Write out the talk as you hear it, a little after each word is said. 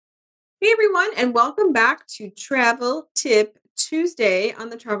Hey everyone, and welcome back to Travel Tip Tuesday on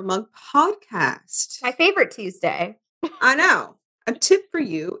the Travel Mug podcast. My favorite Tuesday. I know a tip for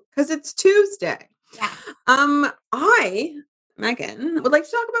you because it's Tuesday. Yes. I, Megan, would like to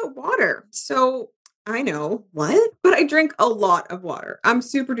talk about water. So I know what, but I drink a lot of water. I'm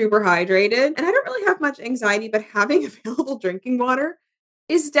super duper hydrated and I don't really have much anxiety, but having available drinking water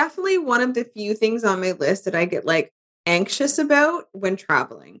is definitely one of the few things on my list that I get like anxious about when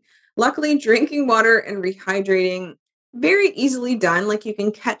traveling. Luckily, drinking water and rehydrating very easily done. Like you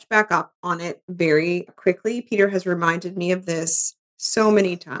can catch back up on it very quickly. Peter has reminded me of this so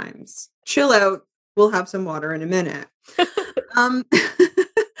many times. Chill out. We'll have some water in a minute. Um,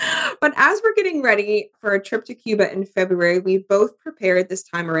 but as we're getting ready for a trip to Cuba in February, we've both prepared this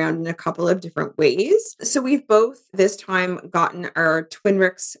time around in a couple of different ways. So we've both this time gotten our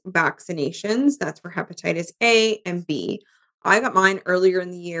Twinrix vaccinations. That's for hepatitis A and B. I got mine earlier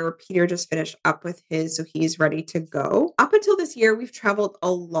in the year. Peter just finished up with his, so he's ready to go. Up until this year, we've traveled a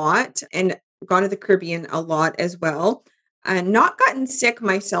lot and gone to the Caribbean a lot as well. And not gotten sick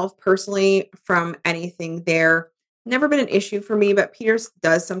myself personally from anything there. Never been an issue for me, but Peter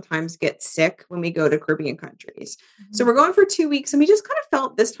does sometimes get sick when we go to Caribbean countries. So Mhm. we're going for 2 weeks, and we just kind of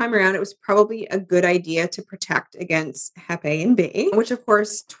felt this time around it was probably a good idea to protect against Hep A and B, which of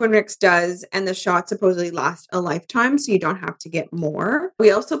course Twinrix does, and the shots supposedly last a lifetime, so you don't have to get more. We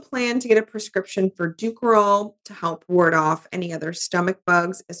also plan to get a prescription for Dukoral to help ward off any other stomach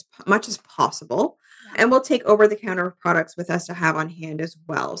bugs as much as possible. Yeah. And we'll take over the counter products with us to have on hand as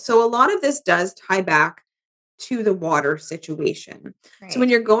well. So a lot of this does tie back to the water situation. So when Right.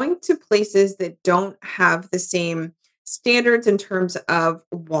 you're going to places that don't have the same standards in terms of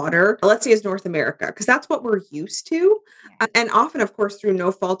water, let's say as North America, because that's what we're used to. Yeah. And often, of course, through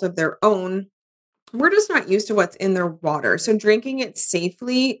no fault of their own, we're just not used to what's in their water. So drinking it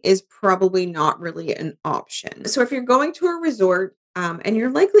safely is probably not really an option. So if you're going to a resort and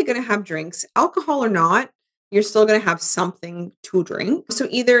you're likely going to have drinks, alcohol or not, you're still going to have something to drink. So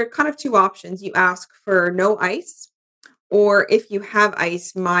either kind of two options. You ask for no ice, or if you have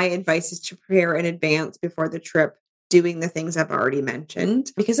ice, my advice is to prepare in advance before the trip, doing the things I've already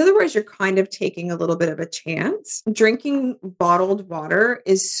mentioned, because otherwise you're kind of taking a little bit of a chance. Drinking bottled water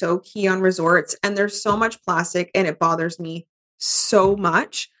is so key on resorts, and there's so much plastic, and it bothers me so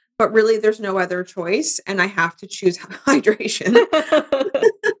much. But really, there's no other choice, and I have to choose hydration.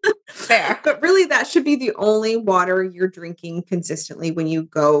 Fair. But really, that should be the only water you're drinking consistently when you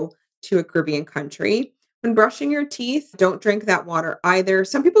go to a Caribbean country. When brushing your teeth, don't drink that water either.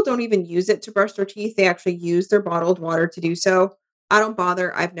 Some people don't even use it to brush their teeth. They actually use their bottled water to do so. I don't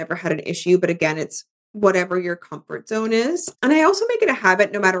bother. I've never had an issue, but again, it's whatever your comfort zone is. And I also make it a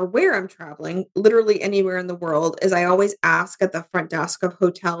habit, no matter where I'm traveling, literally anywhere in the world, is I always ask at the front desk of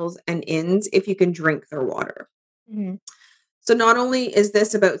hotels and inns if you can drink their water. Mhm. So not only is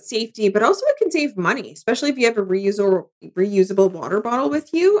this about safety, but also it can save money, especially if you have a reusable water bottle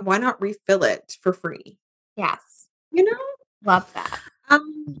with you. Why not refill it for free? Yes. You know? Love that.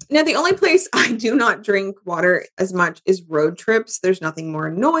 Now the only place I do not drink water as much is road trips. There's nothing more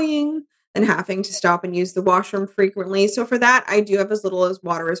annoying than having to stop and use the washroom frequently. So for that, I do have as little as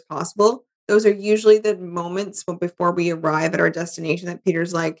water as possible. Those are usually the moments before we arrive at our destination that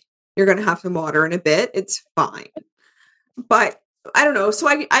Peter's like, "You're going to have some water in a bit. It's fine." But I don't know. So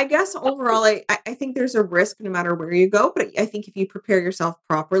I guess overall, I think there's a risk no matter where you go. But I think if you prepare yourself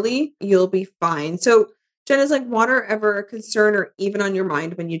properly, you'll be fine. So, Jen, is like water ever a concern or even on your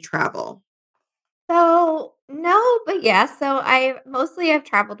mind when you travel? So, no, but yeah. So I mostly have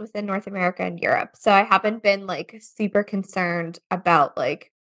traveled within North America and Europe. So I haven't been like super concerned about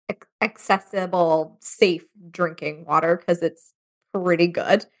like accessible, safe drinking water because it's pretty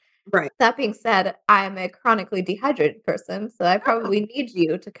good. Right. That being said, I'm a chronically dehydrated person, so I Oh, probably need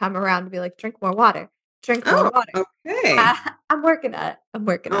you to come around and be like, drink more water, drink more oh, water. okay. I'm working at it. I'm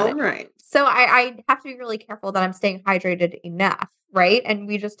working at All it. right. So I have to be really careful that I'm staying hydrated enough, right? And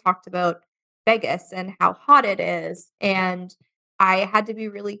we just talked about Vegas and how hot it is. And I had to be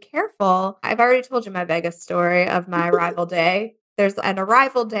really careful. I've already told you my Vegas story of my arrival day. There's an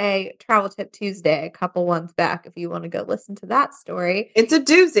arrival day travel tip Tuesday a couple ones back if you want to go listen to that story. It's a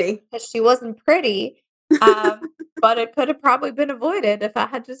doozy. Because she wasn't pretty. Um, but it could have probably been avoided if I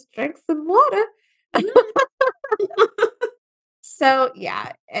had just drank some water. So,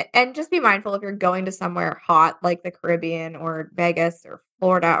 yeah, and just be mindful if you're going to somewhere hot like the Caribbean or Vegas or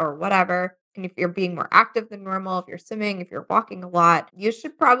Florida or whatever, and if you're being more active than normal, if you're swimming, if you're walking a lot, you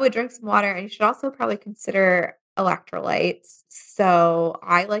should probably drink some water, and you should also probably consider electrolytes. So,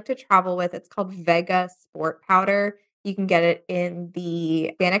 I like to travel with it's called Vega Sport Powder. You can get it in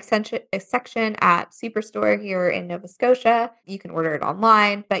the organic section at Superstore here in Nova Scotia. You can order it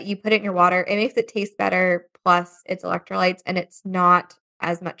online, but you put it in your water. It makes it taste better. Plus, it's electrolytes and it's not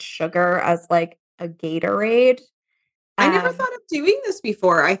as much sugar as like a Gatorade. I never Um, thought of doing this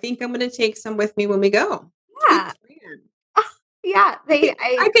before. I think I'm gonna take some with me when we go. Good yeah, plan. yeah.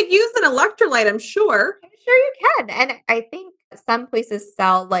 I could use an electrolyte, I'm sure. I'm sure you can. And I think some places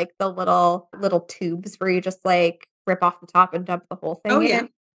sell like the little tubes where you just like rip off the top and dump the whole Oh, thing yeah. in.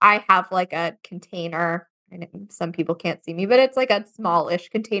 I have like a container, and some people can't see me, but it's like a smallish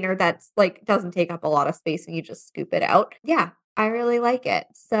container that's like doesn't take up a lot of space and you just scoop it out. Yeah, I really like it.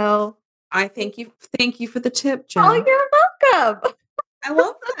 So, I thank you. Thank you for the tip, oh, Jen. you're welcome. I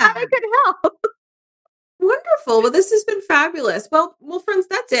love So glad I that. could help. Wonderful. Well, this has been fabulous. Well, friends,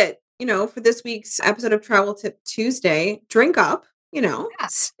 that's it. For this week's episode of Travel Tip Tuesday, drink up, Yeah.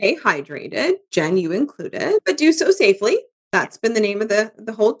 stay hydrated, Jen, you included, but do so safely. That's been the name of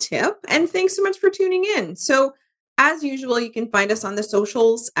the whole tip. And thanks so much for tuning in. So, as usual, you can find us on the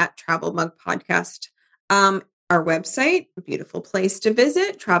socials at Travel Mug Podcast. Our website, a beautiful place to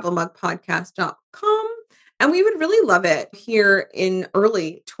visit, travelmugpodcast.com. And we would really love it here in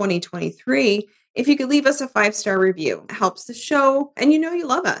early 2023 if you could leave us a 5-star review. It helps the show, and you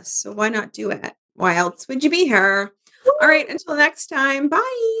love us, so why not do it? Why else would you be here? All right, until next time,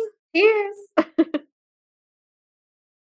 bye. Cheers.